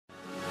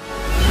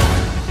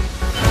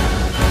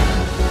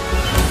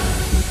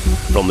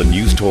From the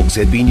News Talk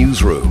ZB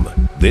Newsroom,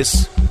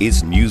 this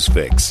is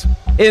Newsfix.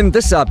 In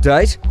this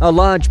update, a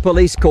large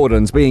police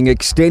cordon's being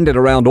extended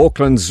around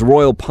Auckland's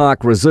Royal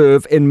Park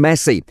Reserve in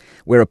Massey,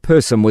 where a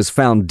person was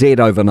found dead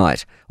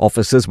overnight.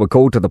 Officers were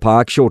called to the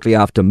park shortly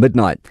after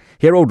midnight.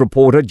 Herald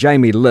reporter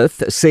Jamie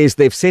Lith says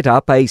they've set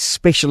up a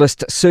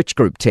specialist search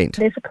group tent.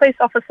 There's a police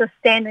officer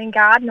standing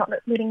guard, not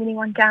letting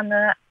anyone down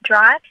the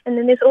drive. And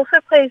then there's also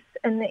police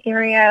in the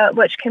area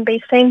which can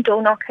be seen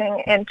door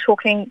knocking and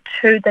talking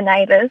to the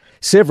neighbours.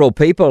 Several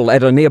people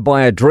at a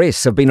nearby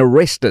address have been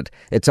arrested.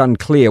 It's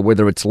unclear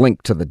whether it's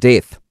linked to the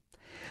death.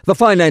 The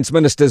Finance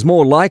Minister's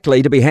more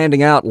likely to be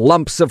handing out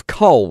lumps of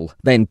coal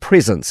than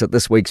presents at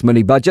this week's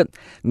mini-budget.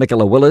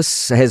 Nicola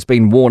Willis has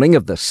been warning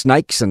of the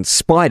snakes and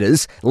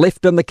spiders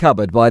left in the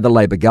cupboard by the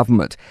Labour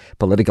government.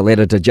 Political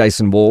editor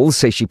Jason Walls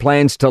says she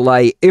plans to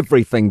lay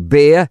everything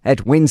bare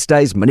at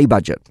Wednesday's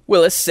mini-budget.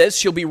 Willis says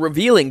she'll be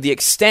revealing the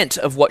extent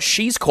of what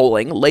she's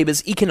calling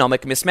Labour's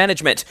economic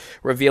mismanagement,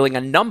 revealing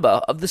a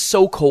number of the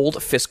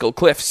so-called fiscal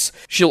cliffs.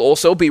 She'll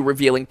also be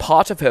revealing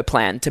part of her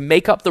plan to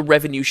make up the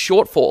revenue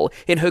shortfall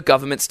in her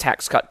government's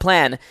tax cut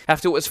plan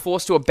after it was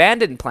forced to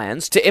abandon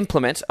plans to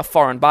implement a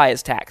foreign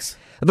buyers tax.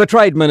 The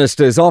Trade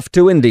Minister's off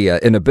to India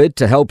in a bid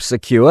to help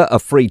secure a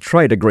free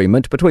trade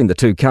agreement between the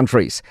two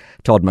countries.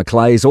 Todd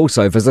McClay is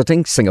also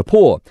visiting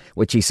Singapore,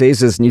 which he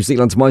says is New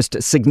Zealand's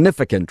most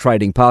significant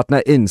trading partner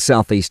in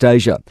Southeast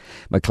Asia.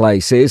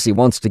 McClay says he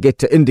wants to get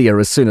to India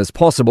as soon as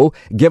possible,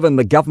 given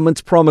the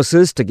government's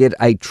promises to get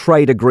a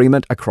trade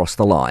agreement across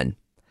the line.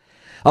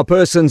 A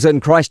person's in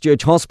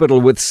Christchurch Hospital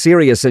with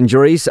serious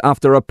injuries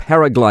after a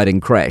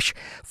paragliding crash.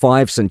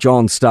 5 St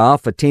John's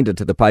staff attended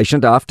to the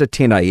patient after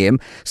 10 a.m,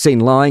 seen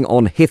lying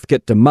on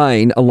Heathcote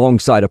Domain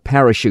alongside a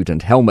parachute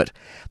and helmet.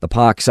 The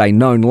park's a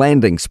known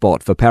landing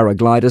spot for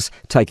paragliders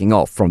taking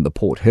off from the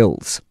Port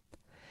Hills.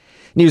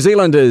 New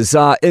Zealanders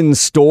are in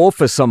store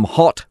for some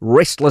hot,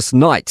 restless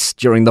nights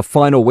during the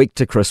final week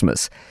to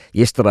Christmas.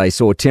 Yesterday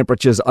saw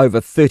temperatures over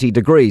 30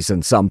 degrees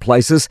in some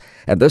places,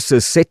 and this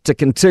is set to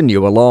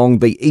continue along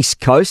the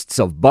east coasts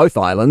of both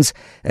islands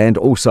and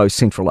also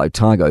central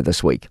Otago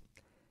this week.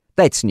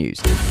 That's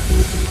news.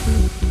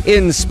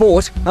 In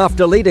sport,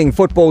 after leading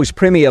football's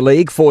Premier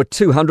League for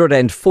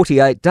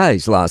 248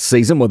 days last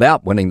season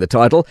without winning the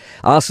title,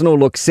 Arsenal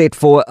look set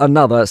for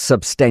another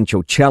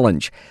substantial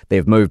challenge.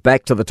 They've moved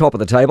back to the top of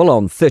the table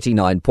on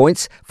 39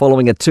 points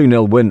following a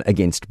 2-0 win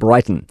against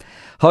Brighton.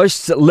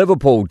 Hosts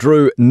Liverpool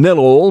drew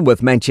 0-0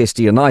 with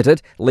Manchester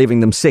United, leaving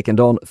them second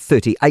on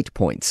 38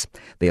 points.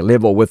 They're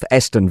level with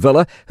Aston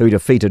Villa, who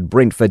defeated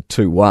Brentford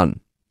 2-1.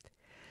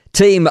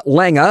 Team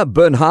Langer,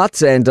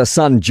 Bernhardt and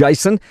son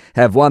Jason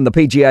have won the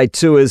PGA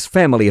Tour's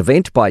family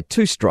event by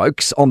 2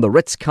 strokes on the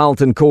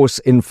Ritz-Carlton course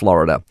in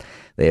Florida.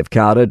 They have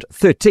carded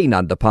 13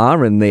 under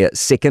par in their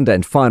second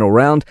and final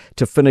round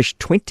to finish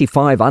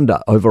 25 under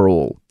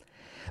overall.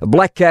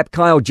 Black cap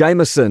Kyle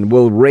Jamieson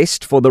will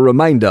rest for the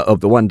remainder of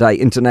the one-day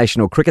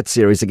international cricket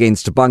series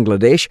against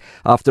Bangladesh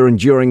after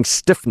enduring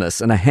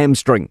stiffness in a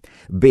hamstring.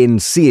 Ben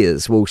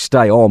Sears will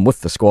stay on with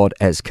the squad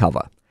as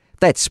cover.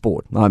 That's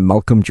sport. I'm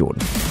Malcolm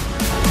Jordan.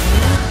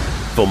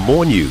 For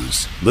more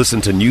news,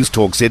 listen to News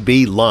Talk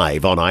ZB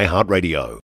live on iHeartRadio.